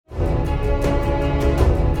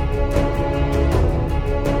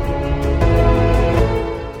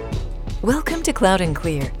Cloud and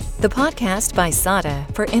Clear, the podcast by SADA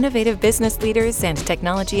for innovative business leaders and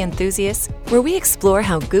technology enthusiasts, where we explore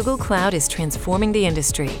how Google Cloud is transforming the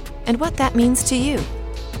industry and what that means to you.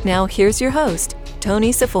 Now, here's your host, Tony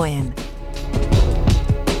Safoyan.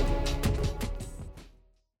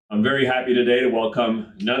 I'm very happy today to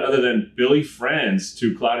welcome none other than Billy Franz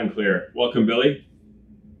to Cloud and Clear. Welcome, Billy.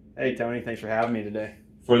 Hey, Tony. Thanks for having me today.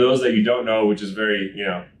 For those that you don't know, which is very,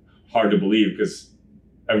 hard to believe because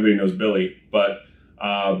everybody knows Billy, but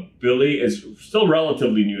Billy is still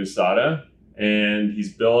relatively new to SADA, and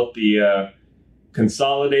he's built the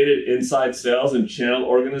Consolidated Inside Sales and Channel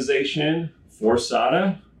Organization for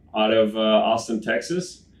SADA out of Austin,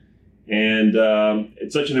 Texas. And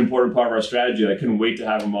it's such an important part of our strategy that I couldn't wait to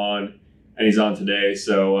have him on, and he's on today.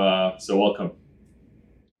 So welcome.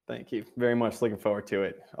 Thank you very much. Looking forward to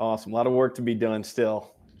it. Awesome. A lot of work to be done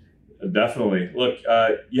still. Definitely. Look,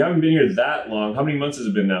 you haven't been here that long. How many months has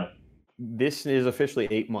it been now? This is officially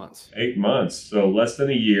 8 months. 8 months. So less than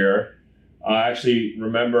a year. I actually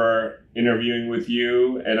remember interviewing with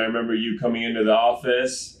you, and I remember you coming into the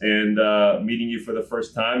office and meeting you for the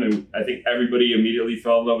first time. And I think everybody immediately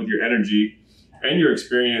fell in love with your energy and your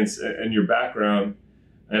experience and your background.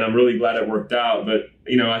 And I'm really glad it worked out. But,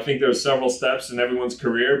 I think there's several steps in everyone's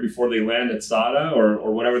career before they land at SADA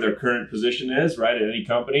or whatever their current position is, right, at any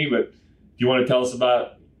company. But do you want to tell us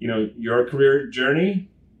about, your career journey?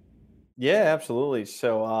 Yeah, absolutely.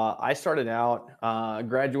 So I started out,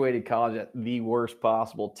 graduated college at the worst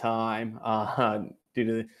possible time due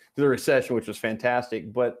to the recession, which was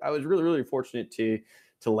fantastic. But I was really, really fortunate to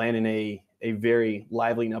land in a very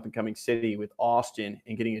lively and up-and-coming city with Austin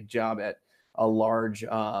and getting a job at a large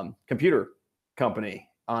computer company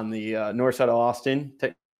on the north side of Austin,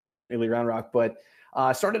 technically Round Rock. But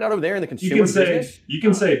I started out over there in the consumer business. You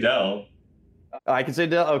can say Dell. I can say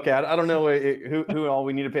Dell. Okay, I don't know who all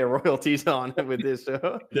we need to pay royalties on with this.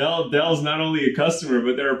 Dell's not only a customer,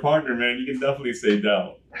 but they're a partner, man. You can definitely say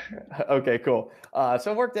Dell. Okay, cool.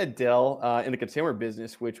 So I worked at Dell in the consumer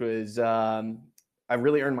business, which was I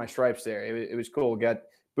really earned my stripes there. It was cool. Got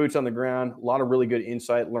boots on the ground, a lot of really good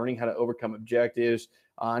insight, learning how to overcome objectives,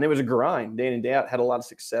 and it was a grind day in and day out. Had a lot of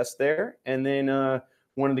success there, and then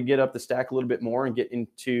wanted to get up the stack a little bit more and get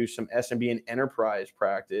into some SMB and enterprise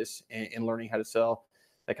practice and learning how to sell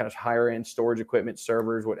that kind of higher end storage equipment,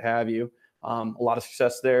 servers, what have you. A lot of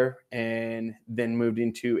success there, and then moved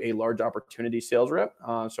into a large opportunity sales rep.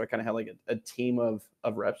 So I kind of had like a team of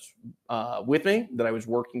reps with me that I was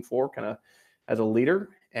working for kind of as a leader,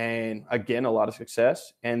 and again, a lot of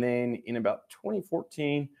success. And then in about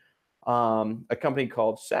 2014, a company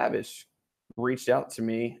called Savvis reached out to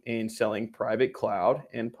me in selling private cloud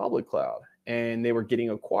and public cloud, and they were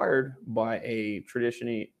getting acquired by a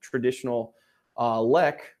traditional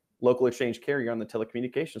local exchange carrier on the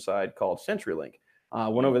telecommunication side called CenturyLink.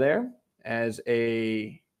 Went over there as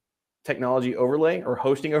a technology overlay or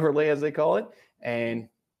hosting overlay, as they call it, and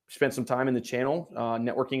spent some time in the channel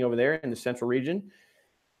networking over there in the central region.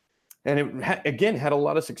 And it, again, had a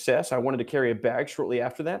lot of success. I wanted to carry a bag shortly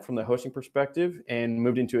after that from the hosting perspective and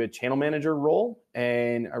moved into a channel manager role.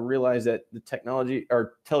 And I realized that the technology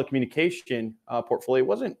or telecommunication portfolio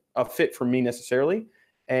wasn't a fit for me necessarily.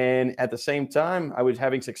 And at the same time, I was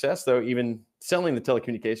having success, though, even selling the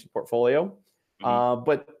telecommunication portfolio.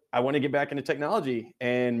 But I want to get back into technology.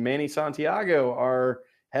 And Manny Santiago, our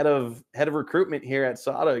head of recruitment here at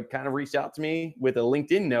SADA, kind of reached out to me with a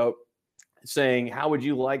LinkedIn note saying, how would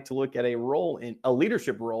you like to look at a role in a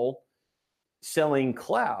leadership role selling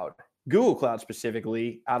cloud, Google Cloud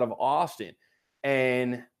specifically, out of Austin?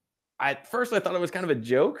 And at first I thought it was kind of a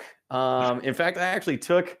joke. In fact, I actually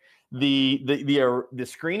took the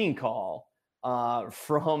screening call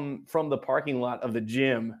from the parking lot of the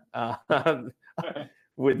gym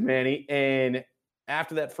with Manny. And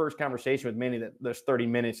after that first conversation with Manny, those 30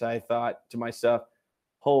 minutes, I thought to myself,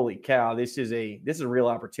 holy cow, this is a real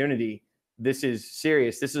opportunity. This is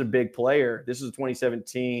serious. This is a big player. This is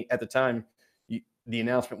 2017. At the time, the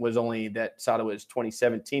announcement was only that SADA was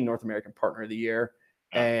 2017 North American Partner of the Year.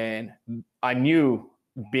 And I knew,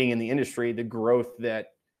 being in the industry, the growth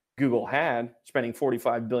that Google had, spending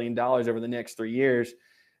 $45 billion over the next 3 years.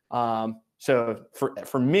 So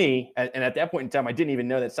for me, and at that point in time, I didn't even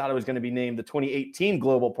know that SADA was going to be named the 2018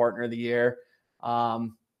 Global Partner of the Year.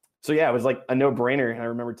 So yeah, it was like a no-brainer. And I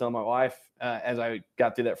remember telling my wife as I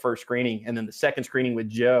got through that first screening and then the second screening with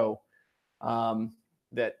Joe,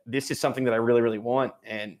 that this is something that I really, really want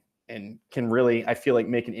and can really, I feel like,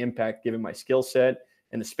 make an impact given my skill set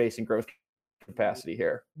and the space and growth capacity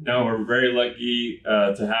here. No, we're very lucky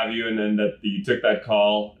to have you, and then that you took that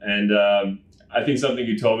call. And I think something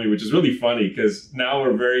you told me, which is really funny, because now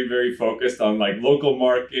we're very, very focused on like local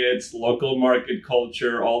markets, local market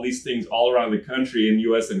culture, all these things all around the country in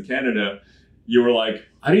US and Canada. You were like,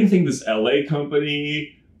 I didn't think this LA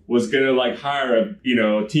company was gonna like hire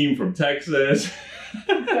a team from Texas.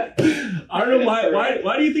 I don't know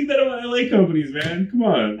why do you think that about LA companies, man? Come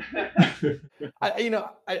on.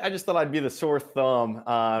 I just thought I'd be the sore thumb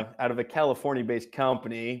out of a California-based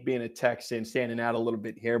company, being a Texan, standing out a little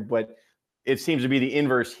bit here, but it seems to be the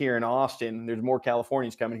inverse here in Austin. There's more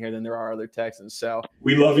Californians coming here than there are other Texans. So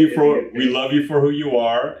we love you for who you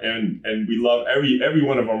are, and we love every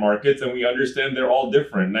one of our markets, and we understand they're all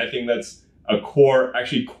different. And I think that's a core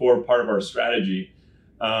part of our strategy.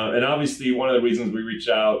 And obviously, one of the reasons we reached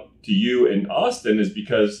out to you in Austin is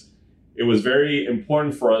because it was very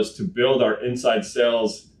important for us to build our inside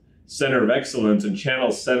sales center of excellence and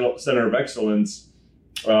channel center of excellence,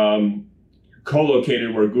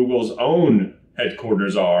 co-located where Google's own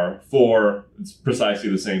headquarters are for precisely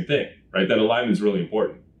the same thing, right? That alignment is really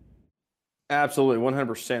important. Absolutely,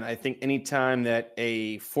 100%. I think anytime that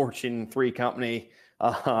a Fortune 3 company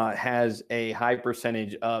has a high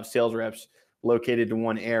percentage of sales reps located in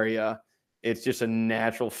one area, it's just a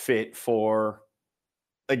natural fit for,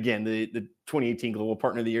 again, the 2018 Global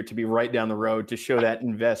Partner of the Year to be right down the road, to show that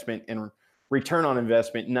investment and return on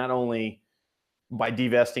investment, not only by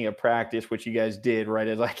divesting a practice, which you guys did right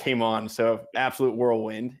as I came on, so absolute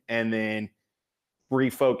whirlwind, and then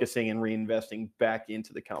refocusing and reinvesting back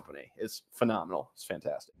into the company. It's phenomenal. It's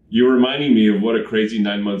fantastic. You're reminding me of what a crazy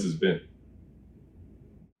 9 months has been.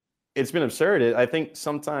 It's been absurd. I think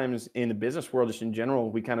sometimes in the business world, just in general,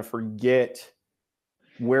 we kind of forget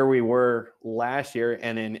where we were last year.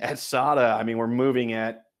 And then at SADA, I mean, we're moving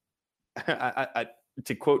at,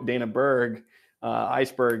 to quote Dana Berg,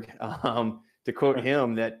 Iceberg, to quote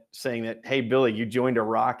him, that saying that, hey, Billy, you joined a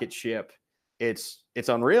rocket ship. It's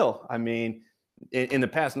unreal. I mean, in the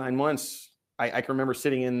past 9 months, I can remember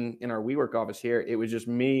sitting in our WeWork office here. It was just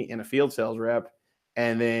me and a field sales rep.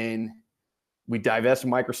 And then we divest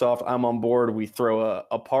Microsoft. I'm on board. We throw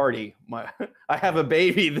a party. I have a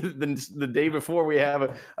baby the day before we have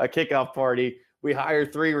a kickoff party. We hire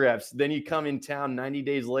 3 reps. Then you come in town 90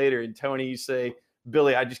 days later, and Tony, you say,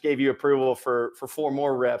 Billy, I just gave you approval for 4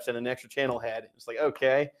 more reps and an extra channel head. It's like,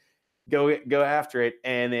 okay, go after it.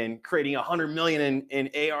 And then creating $100 million in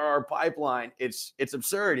ARR pipeline. It's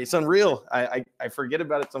absurd. It's unreal. I forget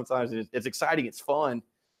about it sometimes. It's exciting. It's fun.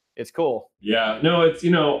 It's cool. Yeah, no, it's,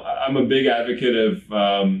 I'm a big advocate of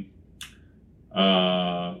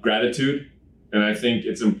gratitude. And I think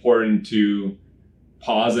it's important to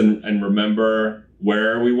pause and remember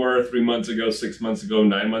where we were 3 months ago, 6 months ago,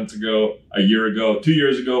 9 months ago, a year ago, 2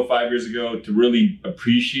 years ago, 5 years ago, to really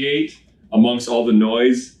appreciate amongst all the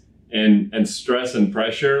noise and stress and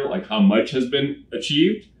pressure, like how much has been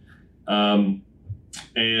achieved.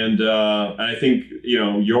 And I think,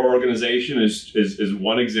 your organization is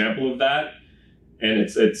one example of that. And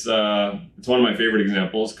it's one of my favorite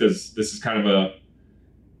examples, because this is kind of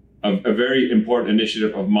a very important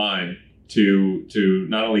initiative of mine to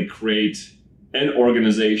not only create an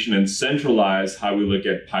organization and centralize how we look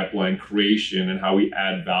at pipeline creation and how we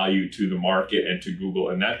add value to the market and to Google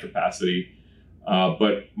in that capacity,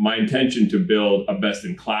 but my intention to build a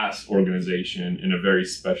best-in-class organization in a very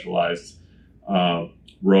specialized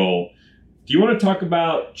role. Do you want to talk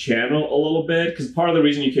about channel a little bit? Because part of the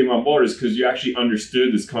reason you came on board is because you actually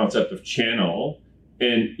understood this concept of channel.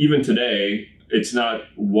 And even today, it's not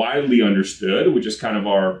widely understood, which is kind of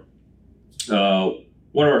our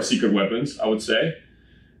one of our secret weapons, I would say.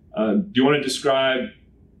 Do you want to describe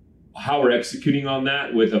how we're executing on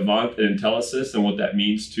that with Avant and Intelisys and what that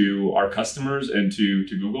means to our customers and to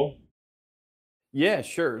Google? Yeah,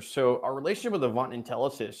 sure. So our relationship with Avant and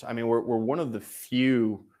Intelisys, I mean, we're one of the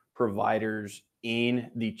few providers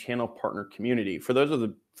in the channel partner community. For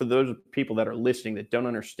those people that are listening that don't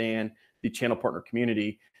understand the channel partner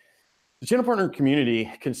community, the channel partner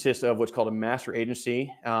community consists of what's called a master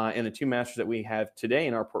agency, and the 2 masters that we have today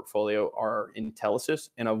in our portfolio are Intelisys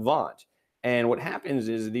and Avant. And what happens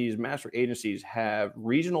is these master agencies have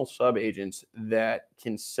regional sub-agents that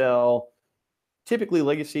can sell typically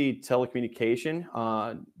legacy telecommunication,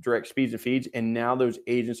 direct speeds and feeds. And now those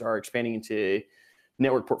agents are expanding into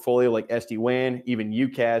network portfolio like SD-WAN, even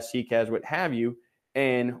UCaaS, CCaaS, what have you.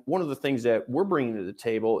 And one of the things that we're bringing to the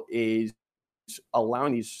table is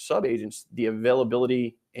allowing these sub-agents the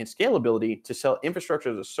availability and scalability to sell infrastructure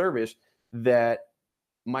as a service that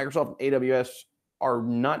Microsoft and AWS are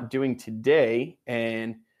not doing today.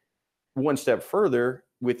 And one step further,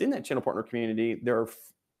 within that channel partner community, there are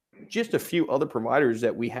just a few other providers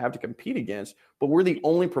that we have to compete against, but we're the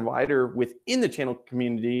only provider within the channel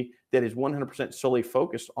community that is 100% solely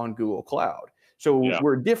focused on Google Cloud. So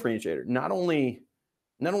we're a differentiator. Not only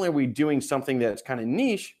are we doing something that's kind of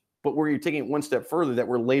niche, but we're taking it one step further, that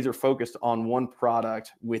we're laser focused on one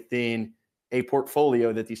product within a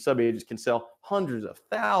portfolio that these sub-agents can sell hundreds of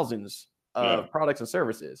thousands of products and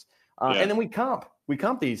services. And then we comp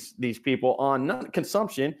these people on not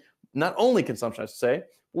only consumption, I should say.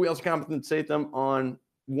 We also compensate them on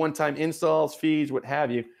one-time installs, fees, what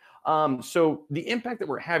have you. So the impact that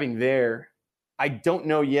we're having there, I don't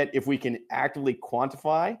know yet if we can actively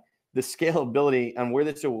quantify the scalability on where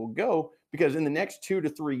this will go, because in the next 2 to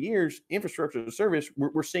 3 years, infrastructure as a service,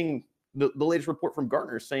 we're seeing the latest report from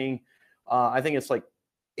Gartner saying, I think it's like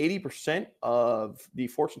 80% of the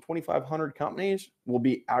Fortune 2500 companies will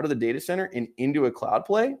be out of the data center and into a cloud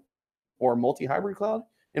play or a multi-hybrid cloud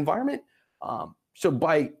environment. So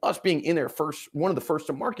by us being in there first, one of the first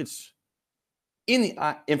to markets in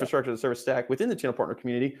the infrastructure as a service stack within the channel partner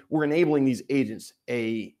community, we're enabling these agents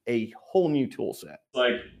a whole new tool set.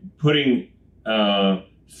 Like putting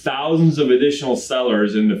thousands of additional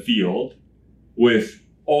sellers in the field with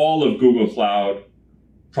all of Google Cloud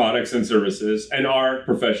products and services and our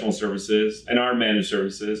professional services and our managed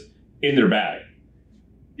services in their bag.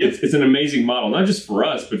 It's an amazing model, not just for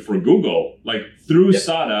us, but for Google. Like through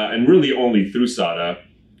SADA, and really only through SADA,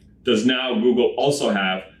 does now Google also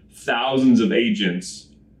have thousands of agents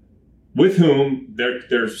with whom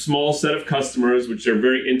their small set of customers, which they're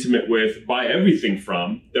very intimate with, buy everything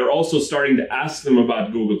from. They're also starting to ask them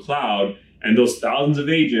about Google Cloud, and those thousands of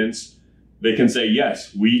agents, they can say,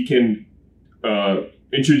 yes, we can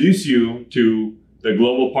introduce you to the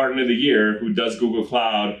global partner of the year who does Google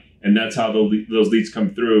Cloud, and that's how those leads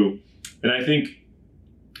come through. And I think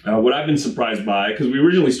what I've been surprised by, because we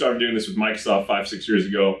originally started doing this with Microsoft 5-6 years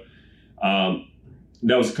ago,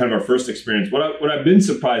 that was kind of our first experience. What I've been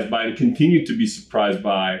surprised by and continue to be surprised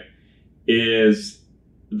by is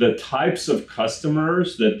the types of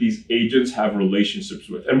customers that these agents have relationships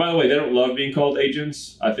with. And by the way, they don't love being called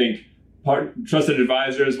agents. I think trusted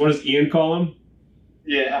advisors, what does Ian call them?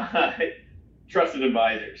 Yeah, trusted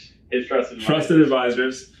advisors. His trusted advisors. Trusted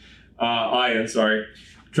advisors. Ian, sorry.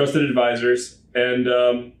 Trusted advisors.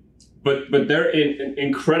 And but they're an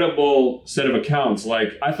incredible set of accounts.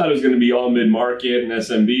 Like I thought it was going to be all mid-market and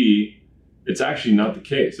SMB. It's actually not the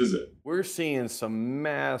case, is it? We're seeing some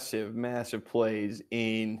massive, massive plays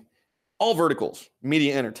in all verticals: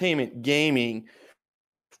 media, entertainment, gaming,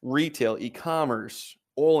 retail, e-commerce,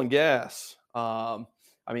 oil and gas.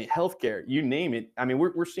 Healthcare, you name it. I mean,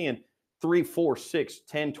 we're seeing 3, 4, 6,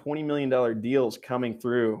 10, $20 million deals coming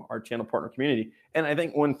through our channel partner community. And I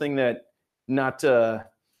think one thing that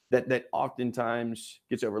that oftentimes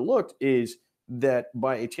gets overlooked is that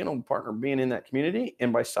by a channel partner being in that community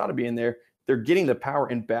and by SADA being there, they're getting the power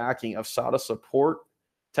and backing of SADA support,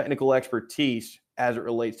 technical expertise as it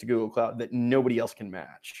relates to Google Cloud that nobody else can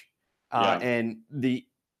match. And the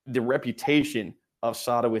reputation of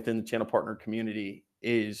SADA within the channel partner community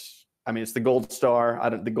is, it's the gold star,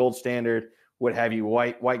 the gold standard, what have you,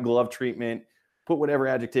 white glove treatment, put whatever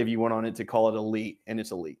adjective you want on it to call it elite, and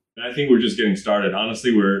it's elite. And I think we're just getting started.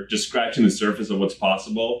 Honestly, we're just scratching the surface of what's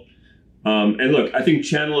possible. And look, I think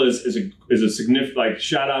channel is a significant, like,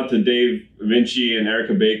 shout out to Dave Vinci and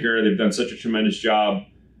Erica Baker. They've done such a tremendous job,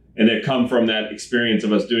 and they've come from that experience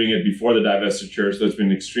of us doing it before the divestiture. So it's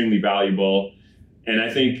been extremely valuable. And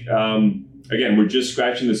I think, again, we're just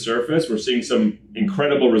scratching the surface. We're seeing some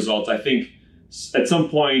incredible results. I think at some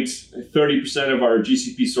point, 30% of our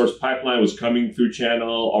GCP source pipeline was coming through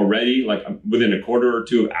channel already, like within a quarter or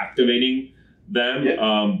two of activating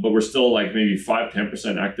them. But we're still like maybe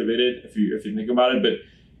 5-10% activated if you think about it. But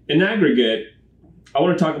in aggregate, I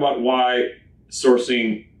want to talk about why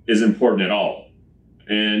sourcing is important at all.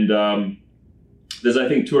 And there's, I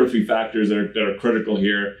think, 2 or 3 factors that are critical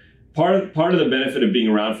here. Part of the benefit of being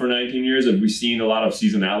around for 19 years is we've seen a lot of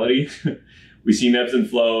seasonality. We've seen ebbs and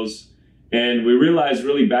flows. And we realized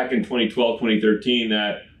really back in 2012, 2013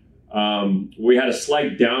 that we had a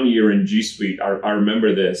slight down year in G Suite. I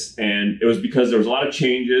remember this. And it was because there was a lot of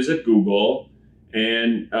changes at Google.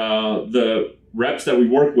 And the reps that we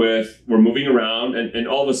work with were moving around. And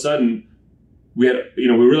all of a sudden, we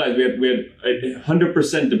realized we had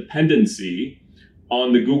 100% dependency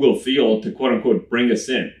on the Google field to, quote unquote, bring us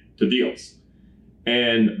in to deals.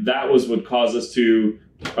 And that was what caused us to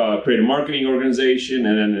create a marketing organization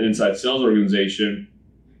and an inside sales organization,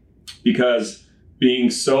 because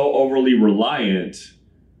being so overly reliant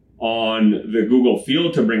on the Google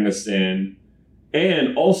field to bring us in,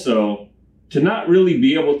 and also to not really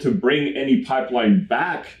be able to bring any pipeline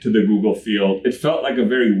back to the Google field, it felt like a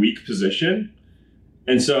very weak position.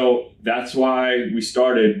 And so that's why we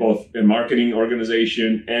started both a marketing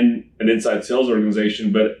organization and an inside sales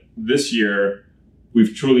organization. But this year,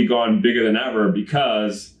 we've truly gone bigger than ever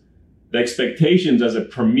because the expectations as a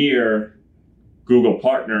premier Google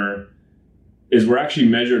partner is we're actually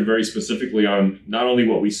measured very specifically on not only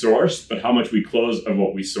what we sourced, but how much we close of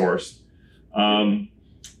what we sourced.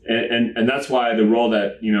 And that's why the role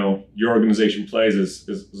that, you know, your organization plays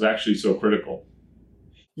is actually so critical.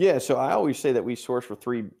 Yeah, so I always say that we source for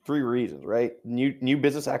three reasons, right? New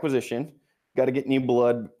business acquisition, got to get new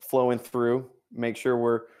blood flowing through, make sure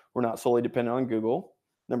we're not solely dependent on Google.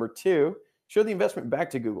 Number two, show the investment back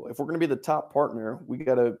to Google. If we're going to be the top partner, we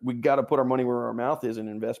gotta put our money where our mouth is and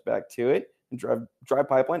invest back to it and drive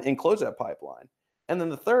pipeline and close that pipeline. And then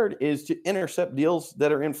the third is to intercept deals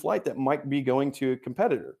that are in flight that might be going to a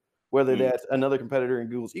competitor, whether that's another competitor in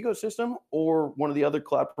Google's ecosystem or one of the other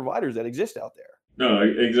cloud providers that exist out there. No,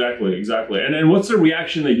 exactly. And what's the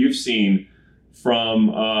reaction that you've seen from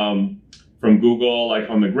Google, like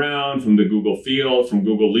on the ground, from the Google field, from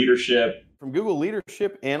Google leadership? From Google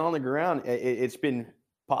leadership and on the ground, it's been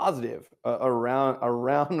positive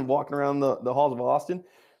around walking around the halls of Austin.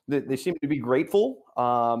 They seem to be grateful,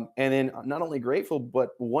 and then not only grateful, but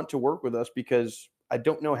want to work with us because I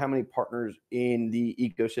don't know how many partners in the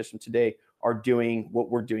ecosystem today are doing what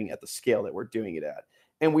we're doing at the scale that we're doing it at.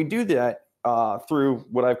 And we do that through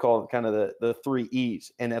what I've called kind of the 3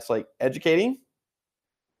 E's, and that's like educating.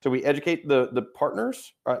 So we educate the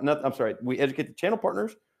partners. We educate the channel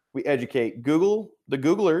partners. We educate Google, the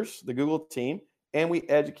Googlers, the Google team, and we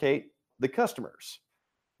educate the customers,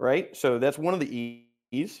 right? So that's one of the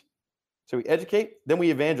E's. So we educate, then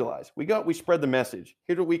we evangelize. We spread the message.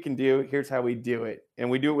 Here's what we can do. Here's how we do it. And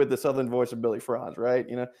we do it with the Southern voice of Billy Franz, right?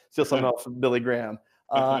 You know, still something else from Billy Graham.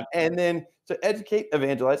 And then so educate,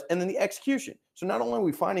 evangelize, and then the execution. So not only are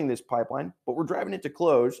we finding this pipeline, but we're driving it to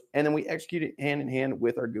close, and then we execute it hand in hand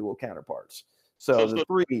with our Google counterparts. So the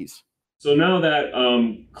 3 E's. So now that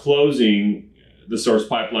closing the source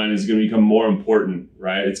pipeline is going to become more important,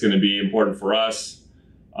 right? It's going to be important for us.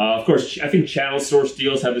 Of course, I think channel source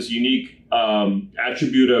deals have this unique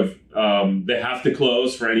attribute of they have to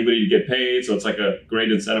close for anybody to get paid. So it's like a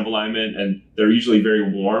great incentive alignment, and they're usually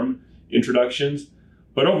very warm introductions.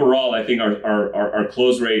 But overall, I think our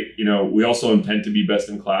close rate, you know, we also intend to be best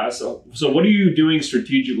in class. So what are you doing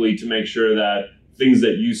strategically to make sure that things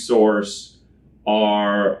that you source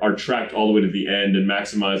are tracked all the way to the end and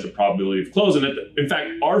maximize the probability of close? And in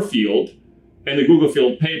fact, our field and the Google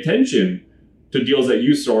field pay attention to deals that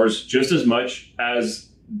you source just as much as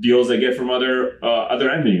deals they get from other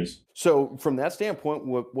avenues. So from that standpoint,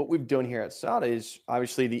 what we've done here at SADA is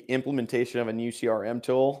obviously the implementation of a new CRM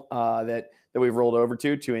tool that we've rolled over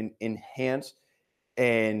to enhance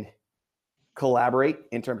and collaborate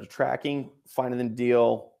in terms of tracking, finding the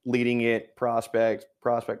deal, leading it, prospect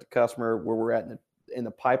to customer, where we're at in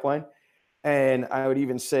the pipeline. And I would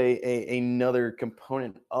even say another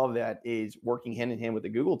component of that is working hand in hand with the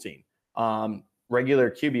Google team.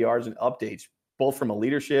 Regular QBRs and updates, both from a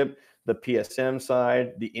leadership, the PSM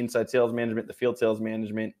side, the inside sales management, the field sales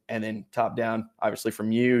management, and then top down, obviously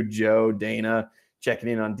from you, Joe, Dana, checking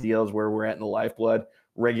in on deals where we're at in the lifeblood,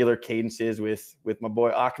 regular cadences with my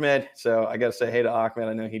boy Ahmed. So I got to say hey to Ahmed.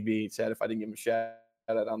 I know he'd be sad if I didn't give him a shout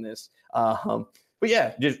out on this. But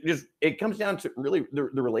yeah, just it comes down to really the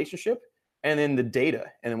relationship and then the data.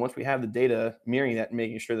 And then once we have the data, mirroring that and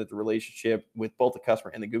making sure that the relationship with both the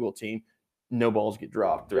customer and the Google team, no balls get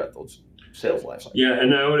dropped throughout those sales life cycle. Yeah,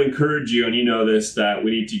 and I would encourage you, and you know this, that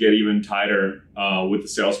we need to get even tighter with the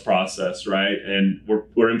sales process, right? And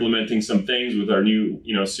we're implementing some things with our new,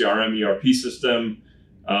 CRM ERP system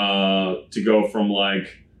to go from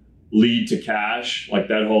like lead to cash, like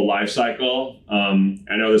that whole life cycle.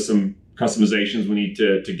 I know there's some customizations we need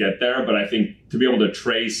to get there, but I think to be able to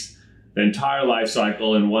trace the entire life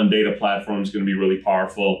cycle in one data platform is going to be really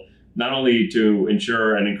powerful. Not only to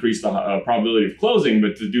ensure and increase the probability of closing,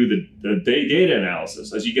 but to do the data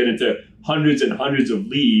analysis. As you get into hundreds and hundreds of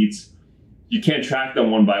leads, you can't track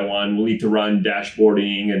them one by one. We'll need to run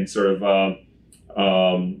dashboarding and sort of a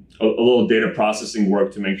little data processing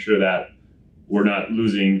work to make sure that we're not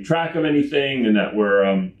losing track of anything and that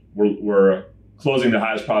we're closing the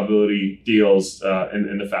highest probability deals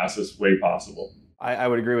in the fastest way possible. I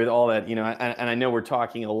would agree with all that, and I know we're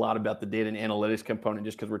talking a lot about the data and analytics component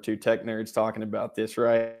just because we're two tech nerds talking about this,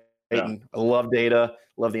 right? Yeah. And I love data,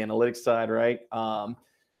 love the analytics side, right?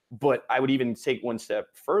 But I would even take one step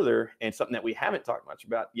further, and something that we haven't talked much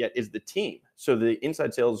about yet is the team. So the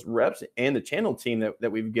inside sales reps and the channel team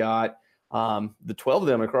that we've got The 12 of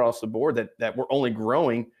them across the board that were only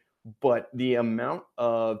growing, but the amount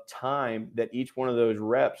of time that each one of those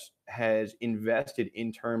reps has invested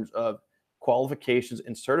in terms of qualifications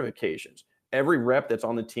and certifications. Every rep that's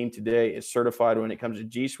on the team today is certified when it comes to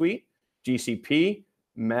G Suite, GCP,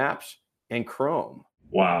 Maps, and Chrome.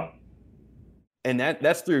 Wow. And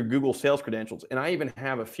that's through Google Sales Credentials. And I even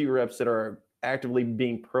have a few reps that are actively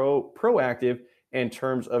being proactive in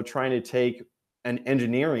terms of trying to take an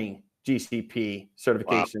engineering GCP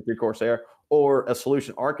certification through Coursera, or a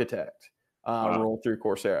solution architect role through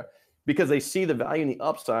Coursera, because they see the value and the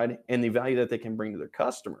upside and the value that they can bring to their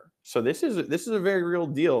customer. So this is a very real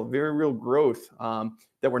deal, very real growth,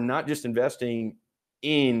 that we're not just investing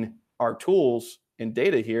in our tools and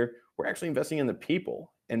data here. We're actually investing in the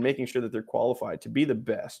people and making sure that they're qualified to be the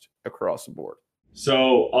best across the board.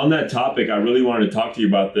 So on that topic, I really wanted to talk to you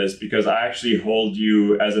about this because I actually hold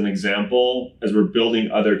you as an example as we're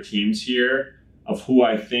building other teams here of who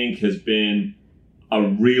I think has been a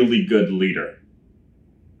really good leader.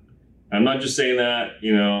 I'm not just saying that,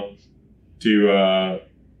 to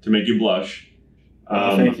make you blush.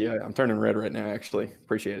 Thank you. I'm turning red right now, actually.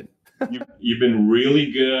 Appreciate it. You've been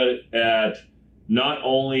really good at not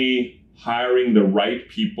only hiring the right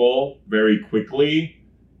people very quickly.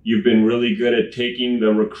 You've been really good at taking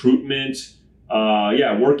the recruitment,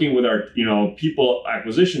 working with our, people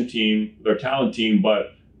acquisition team, their talent team,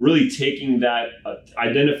 but really taking that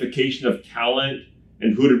identification of talent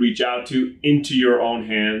and who to reach out to into your own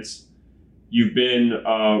hands. You've been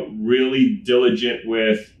really diligent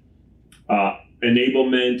with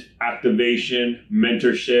enablement, activation,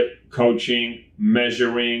 mentorship, coaching,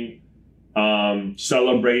 measuring,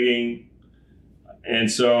 celebrating.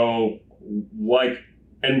 And so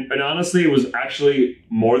and honestly, it was actually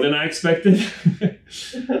more than I expected.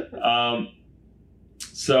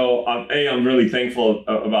 So A, I'm really thankful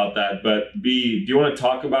about that. But B, do you want to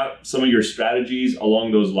talk about some of your strategies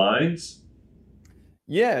along those lines?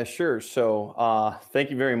 Yeah, sure. So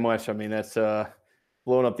thank you very much. I mean, that's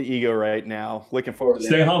blowing up the ego right now. Looking forward to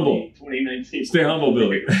Stay humble. 2019. Stay humble,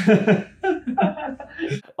 Billy.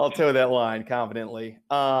 I'll toe that line confidently.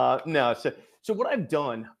 So what I've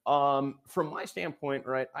done, from my standpoint,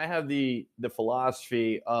 right, I have the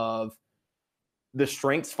philosophy of the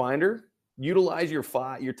Strengths Finder. Utilize your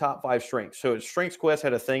top 5 strengths. So Strengths Quest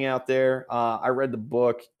had a thing out there. I read the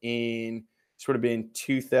book in sort of been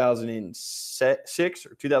 2006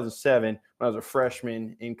 or 2007 when I was a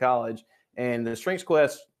freshman in college. And the Strengths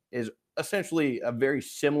Quest is essentially a very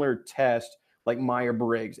similar test like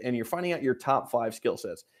Myers-Briggs, and you're finding out your top 5 skill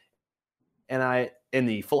sets. And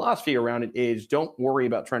the philosophy around it is don't worry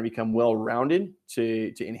about trying to become well-rounded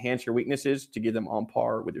to enhance your weaknesses, to get them on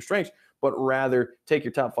par with your strengths, but rather take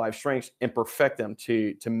your top 5 strengths and perfect them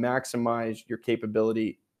to maximize your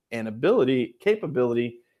capability and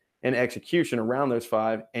execution around those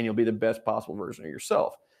 5, and you'll be the best possible version of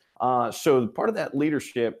yourself. So part of that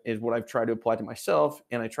leadership is what I've tried to apply to myself,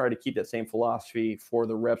 and I try to keep that same philosophy for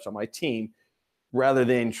the reps on my team. Rather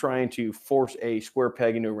than trying to force a square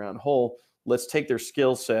peg into a round hole, let's take their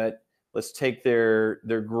skill set, let's take their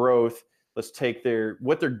growth, let's take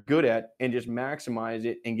what they're good at and just maximize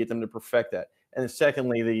it and get them to perfect that. And then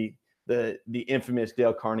secondly, the infamous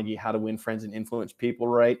Dale Carnegie, How to Win Friends and Influence People,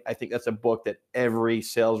 right? I think that's a book that every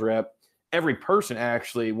sales rep, every person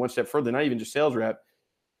actually, one step further, not even just sales rep,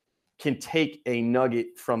 can take a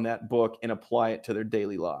nugget from that book and apply it to their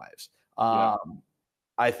daily lives. I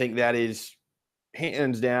think that is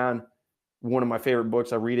hands down one of my favorite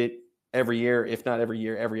books. I read it every year, if not every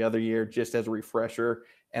year, every other year, just as a refresher,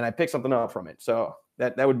 and I pick something up from it. So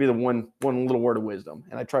that would be the one little word of wisdom,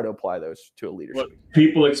 and I try to apply those to a leadership. Well,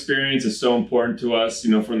 people experience is so important to us.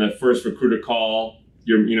 From that first recruiter call,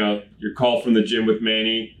 your call from the gym with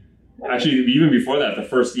Manny. Actually, even before that, the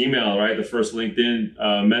first email, right? The first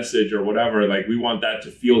LinkedIn message or whatever. Like, we want that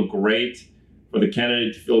to feel great, for the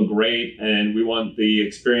candidate to feel great, and we want the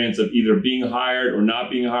experience of either being hired or not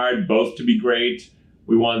being hired, both to be great.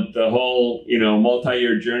 We want the whole,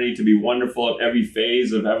 multi-year journey to be wonderful at every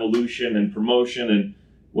phase of evolution and promotion and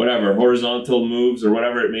whatever, horizontal moves or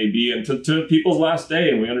whatever it may be, and to people's last day.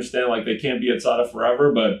 And we understand like they can't be at SADA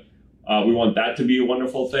forever, but we want that to be a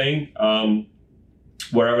wonderful thing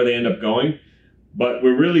wherever they end up going. But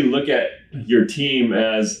we really look at your team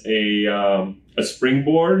as a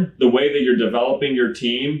springboard. The way that you're developing your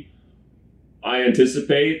team, I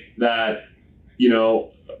anticipate that,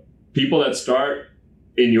 people that start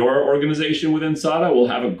in your organization within SADA will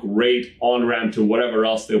have a great on-ramp to whatever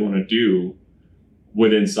else they want to do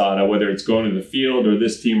within SADA, whether it's going to the field or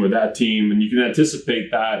this team or that team. And you can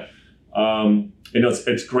anticipate that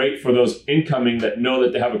it's great for those incoming that know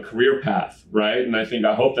that they have a career path, right? And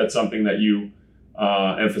I hope that's something that you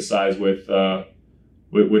emphasize with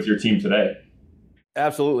your team today.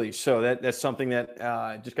 Absolutely. So that's something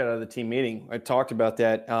that just got out of the team meeting. I talked about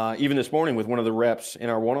that even this morning with one of the reps in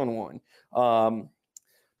our one-on-one.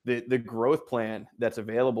 The growth plan that's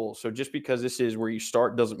available. So just because this is where you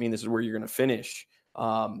start doesn't mean this is where you're going to finish.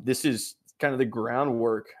 This is kind of the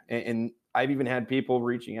groundwork. And I've even had people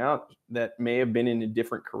reaching out that may have been in a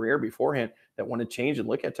different career beforehand that want to change and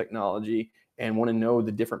look at technology and want to know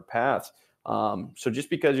the different paths. So just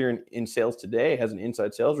because you're in sales today as an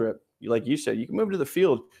inside sales rep, like you said, you can move to the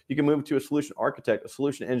field. You can move to a solution architect, a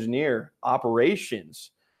solution engineer, operations.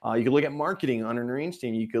 You could look at marketing under Noreen's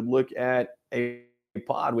team. You could look at a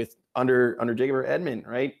pod with under Jacob or Edmund,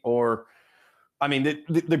 right? Or, I mean,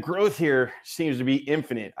 the growth here seems to be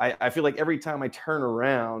infinite. I feel like every time I turn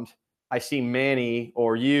around, I see Manny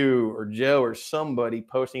or you or Joe or somebody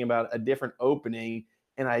posting about a different opening.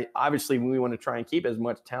 And we want to try and keep as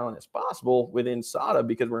much talent as possible within SADA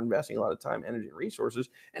because we're investing a lot of time, energy, and resources.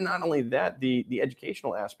 And not only that, the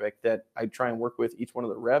educational aspect that I try and work with each one of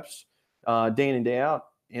the reps day in and day out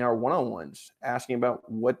in our one-on-ones, asking about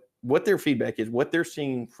what their feedback is, what they're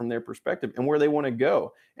seeing from their perspective, and where they want to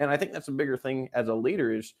go. And I think that's a bigger thing as a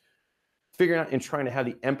leader is figuring out and trying to have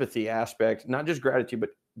the empathy aspect, not just gratitude, but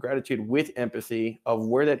gratitude with empathy of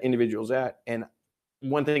where that individual's at. And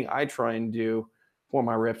one thing I try and do for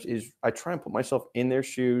my reps is I try and put myself in their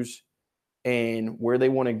shoes and where they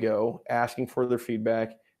want to go, asking for their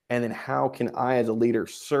feedback, and then how can I as a leader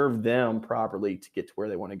serve them properly to get to where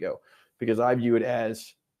they want to go? Because I view it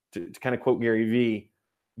as, to kind of quote Gary Vee,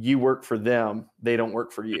 you work for them, they don't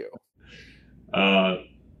work for you. I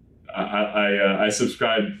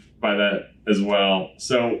subscribe by that as well.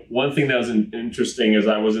 So one thing that was interesting is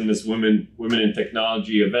I was in this women in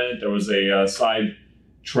technology event. There was a side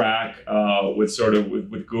track with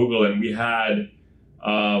Google, and we had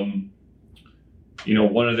one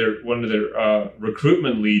of their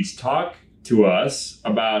recruitment leads talk to us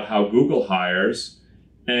about how Google hires.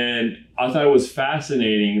 And I thought it was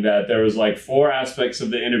fascinating that there was like 4 aspects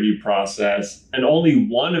of the interview process, and only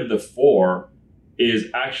one of the 4 is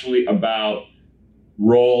actually about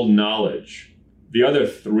role knowledge. The other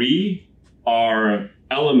 3 are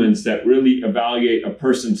elements that really evaluate a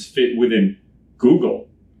person's fit within Google.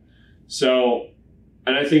 So,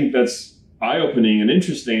 and I think that's eye-opening and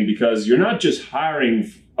interesting because you're not just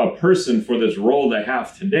hiring a person for this role they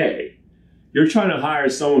have today. You're trying to hire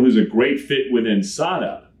someone who's a great fit within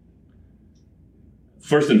SADA,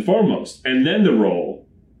 first and foremost, and then the role,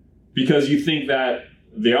 because you think that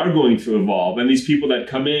they are going to evolve. And these people that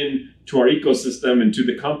come in to our ecosystem and to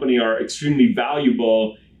the company are extremely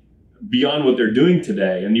valuable beyond what they're doing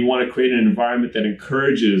today. And you want to create an environment that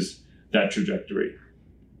encourages that trajectory.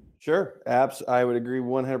 Sure. I would agree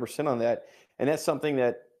 100% on that. And that's something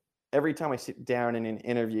that every time I sit down in an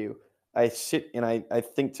interview, I sit and I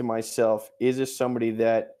think to myself, is this somebody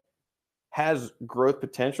that has growth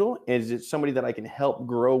potential? Is it somebody that I can help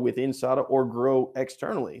grow within SADA or grow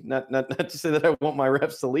externally? Not to say that I want my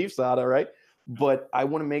reps to leave SADA, right? But I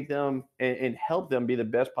want to make them and help them be the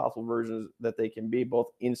best possible versions that they can be, both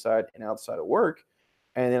inside and outside of work.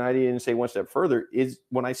 And then I didn't say one step further, is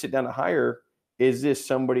when I sit down to hire, is this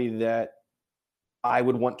somebody that I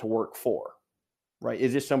would want to work for, right?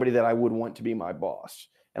 Is this somebody that I would want to be my boss?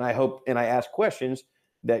 And I hope, and I ask questions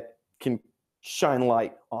that can shine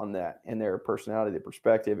light on that and their personality, their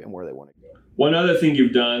perspective, and where they want to go. One other thing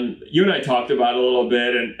you've done, you and I talked about it a little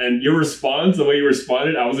bit, and your response, the way you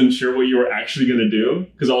responded, I wasn't sure what you were actually going to do,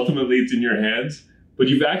 because ultimately it's in your hands. But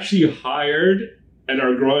you've actually hired and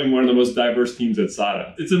are growing one of the most diverse teams at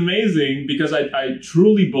SADA. It's amazing because I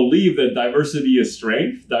truly believe that diversity is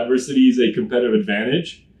strength. Diversity is a competitive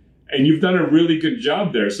advantage. And you've done a really good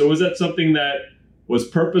job there. So was that something that was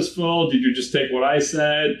purposeful? Did you just take what I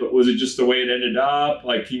said, but was it just the way it ended up?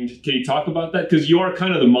 Like, can you talk about that? Because you are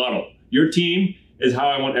kind of the model. Your team is how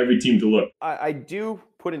I want every team to look. I do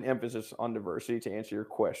put an emphasis on diversity to answer your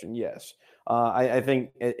question. Yes. I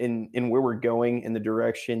think in where we're going in the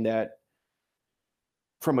direction that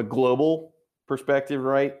from a global perspective,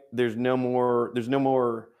 right? There's no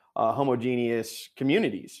more homogeneous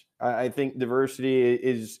communities. I think diversity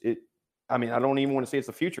is it. I mean, I don't even want to say it's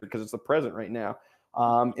the future because it's the present right now.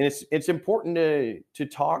 And it's important to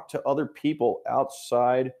talk to other people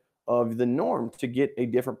outside of the norm to get a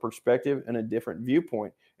different perspective and a different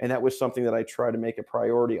viewpoint. And that was something that I try to make a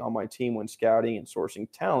priority on my team when scouting and sourcing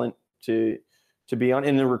talent to be on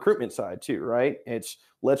in the recruitment side too, right? It's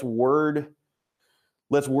let's word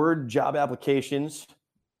job applications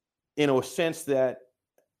in a sense that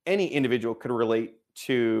any individual could relate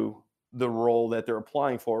to the role that they're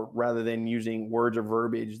applying for, rather than using words or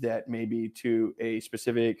verbiage that may be to a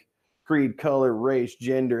specific creed, color, race,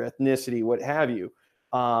 gender, ethnicity, what have you.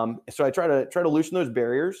 So I try to loosen those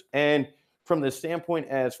barriers. And from the standpoint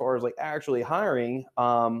as far as like actually hiring,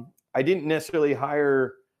 I did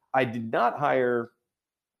not hire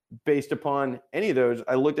based upon any of those.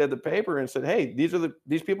 I looked at the paper and said, hey,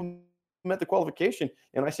 these people met the qualification.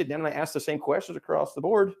 And I sit down and I asked the same questions across the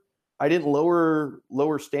board. I didn't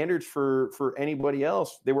lower standards for anybody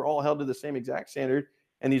else. They were all held to the same exact standard.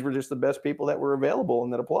 And these were just the best people that were available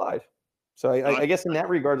and that applied. So I guess in that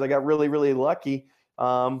regards, I got really, really lucky.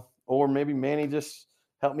 Or maybe Manny just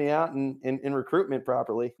helped me out in recruitment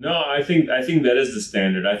properly. No, I think that is the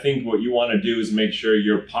standard. I think what you want to do is make sure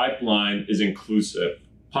your pipeline is inclusive,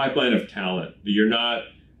 pipeline of talent. You're not,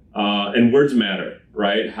 and words matter,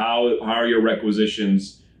 right? How are your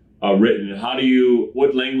requisitions written?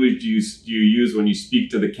 What language do you use when you speak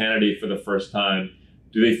to the candidate for the first time?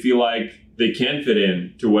 Do they feel like they can fit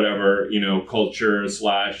in to whatever, culture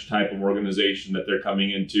 / type of organization that they're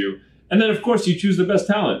coming into? And then, of course, you choose the best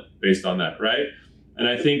talent based on that, right? And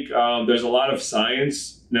I think there's a lot of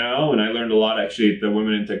science now, and I learned a lot actually at the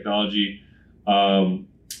Women in Technology, Women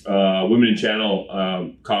in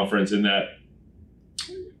Channel conference, in that,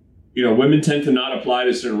 women tend to not apply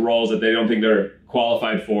to certain roles that they don't think they're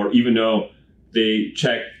qualified for, even though they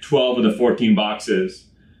check 12 of the 14 boxes.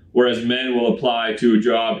 Whereas men will apply to a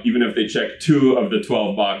job even if they check 2 of the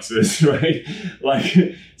 12 boxes, right?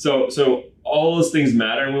 So all those things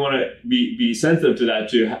matter, and we want to be sensitive to that,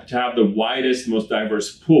 to have the widest, most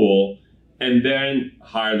diverse pool, and then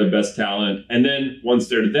hire the best talent. And then once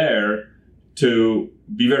they're there, to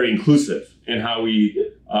be very inclusive in how we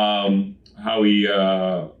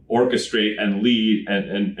orchestrate and lead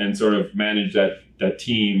and sort of manage that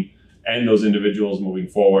team and those individuals moving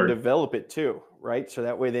forward. Develop it too, right? So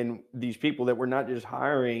that way then these people that we're not just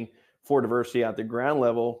hiring for diversity at the ground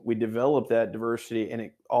level, we develop that diversity and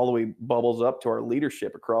it all the way bubbles up to our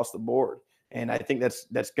leadership across the board. And I think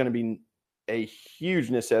that's going to be a huge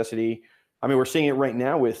necessity. I mean, we're seeing it right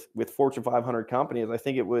now with Fortune 500 companies. I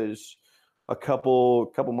think it was a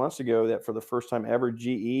couple months ago that for the first time ever,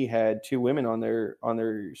 GE had 2 women on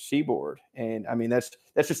their C board. And I mean, that's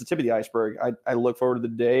just the tip of the iceberg. I look forward to the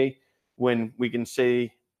day when we can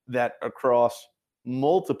say that across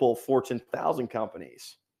multiple Fortune 1000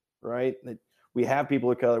 companies, right? That we have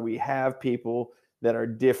people of color, we have people that are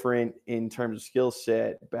different in terms of skill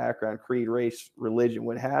set, background, creed, race, religion,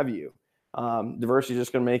 what have you. Diversity is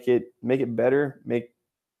just going to make it better, make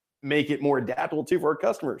it more adaptable too for our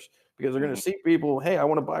customers, because they're going to see people, hey, I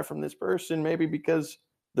want to buy from this person, maybe because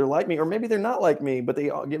they're like me, or maybe they're not like me, but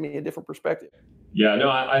they all give me a different perspective. Yeah, no,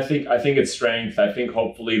 I think it's strength. I think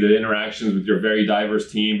hopefully the interactions with your very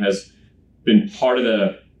diverse team has been part of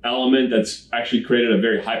the element that's actually created a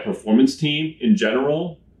very high performance team in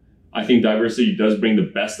general. I think diversity does bring the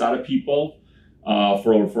best out of people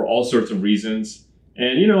for all sorts of reasons.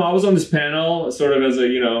 And, I was on this panel sort of as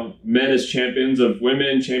men as champions of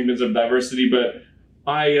women, champions of diversity, but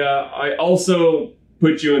I also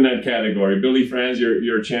put you in that category. Billy Franz,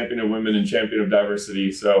 you're a champion of women and champion of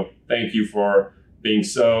diversity. So thank you for being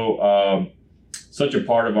such a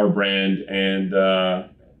part of our brand.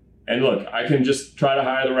 And look, I can just try to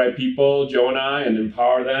hire the right people, Joe and I, and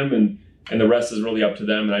empower them, and the rest is really up to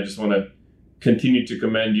them. And I just want to continue to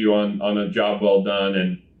commend you on a job well done,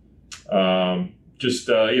 and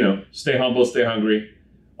stay humble, stay hungry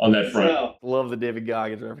on that front. Love the David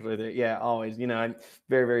Goggins reference right there. Yeah, always. I'm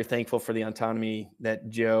very, very thankful for the autonomy that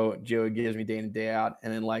Joe gives me day in and day out,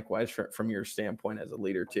 and then likewise from your standpoint as a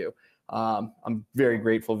leader too. I'm very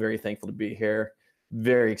grateful, very thankful to be here.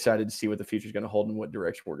 Very excited to see what the future is going to hold and what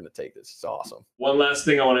direction we're going to take this. It's awesome. One last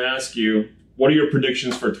thing I want to ask you. What are your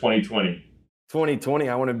predictions for 2020? 2020,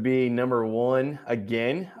 I want to be number 1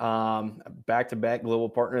 again, back-to-back Global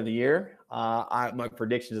Partner of the Year. My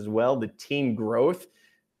predictions as well, the team growth.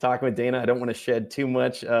 Talking with Dana, I don't want to shed too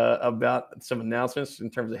much about some announcements in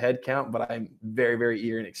terms of headcount, but I'm very, very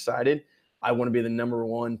eager and excited. I want to be the number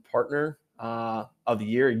 1 partner of the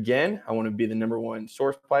year again. I want to be the number 1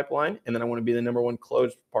 source pipeline, and then I want to be the number 1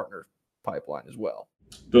 closed partner pipeline as well.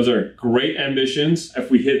 Those are great ambitions. If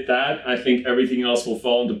we hit that, I think everything else will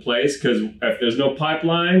fall into place, because if there's no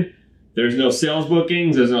pipeline, there's no sales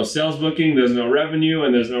bookings, there's no sales booking, there's no revenue,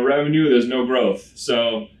 and there's no revenue, there's no growth.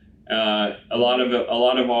 So a lot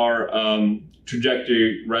of our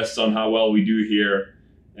trajectory rests on how well we do here.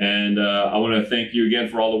 And I want to thank you again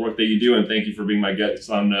for all the work that you do, and thank you for being my guest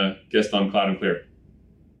on Cloud and Clear.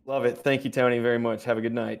 Love it. Thank you, Tony, very much. Have a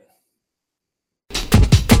good night.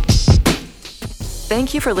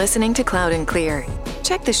 Thank you for listening to Cloud and Clear.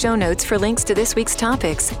 Check the show notes for links to this week's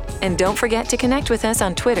topics. And don't forget to connect with us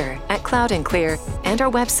on Twitter @Cloud and Clear and our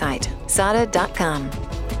website, sada.com.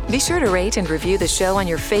 Be sure to rate and review the show on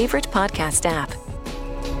your favorite podcast app.